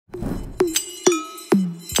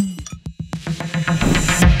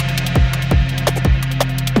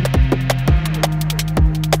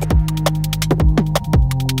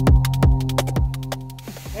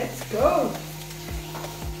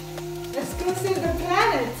save the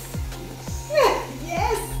planet.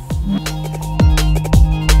 Yes.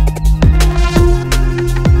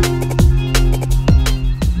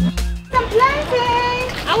 Some planting.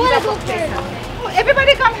 I want to go first. Oh,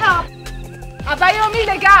 everybody come help. Abayomi,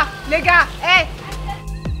 les gars, hey.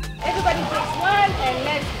 Everybody takes one and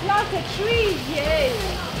let's plant a tree. Yay.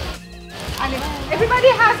 And everybody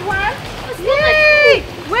has one. Yay.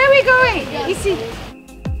 Where are we going? Ici.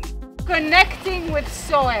 Connecting with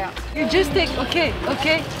soil. You just take, okay.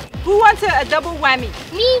 Who wants a double whammy?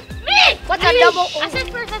 Me. What's a double? I said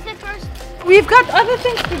first. We've got other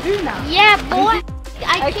things to do now. Yeah, boy.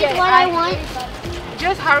 I pick what I want.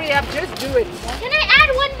 Just hurry up, just do it. Can I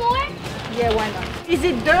add one more? Yeah, why not? Is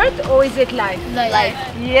it dirt or is it life? Life.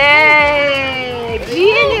 Yay!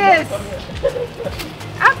 Genius!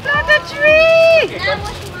 I planted a tree!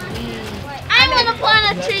 I'm gonna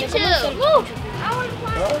plant a tree too. Woo! I want to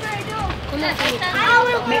plant a tree too.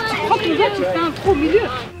 Mais tu prends ton gars, tu fais un trou au milieu.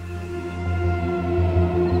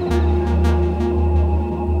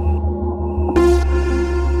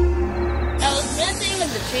 I was dancing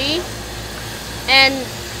with the tree, and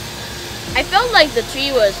I felt like the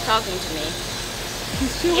tree was talking to me.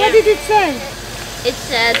 What did it say? It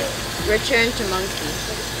said, "Return to monkey."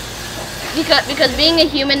 Because being a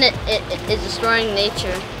human is destroying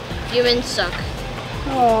nature. Humans suck.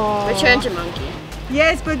 Oh. Return to monkey.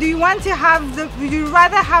 Yes, but do you want to have would you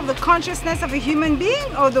rather have the consciousness of a human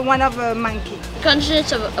being or the one of a monkey? The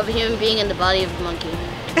consciousness of a human being in the body of a monkey.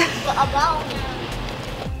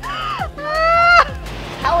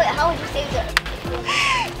 How would you save the?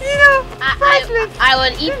 You know, I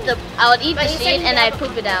would eat the seed and I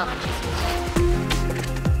poop it out.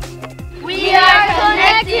 We are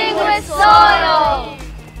connecting with soil.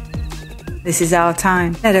 This is our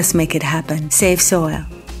time. Let us make it happen. Save soil.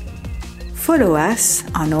 Follow us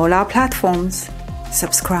on all our platforms.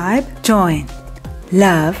 Subscribe, join,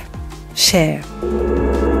 love, share.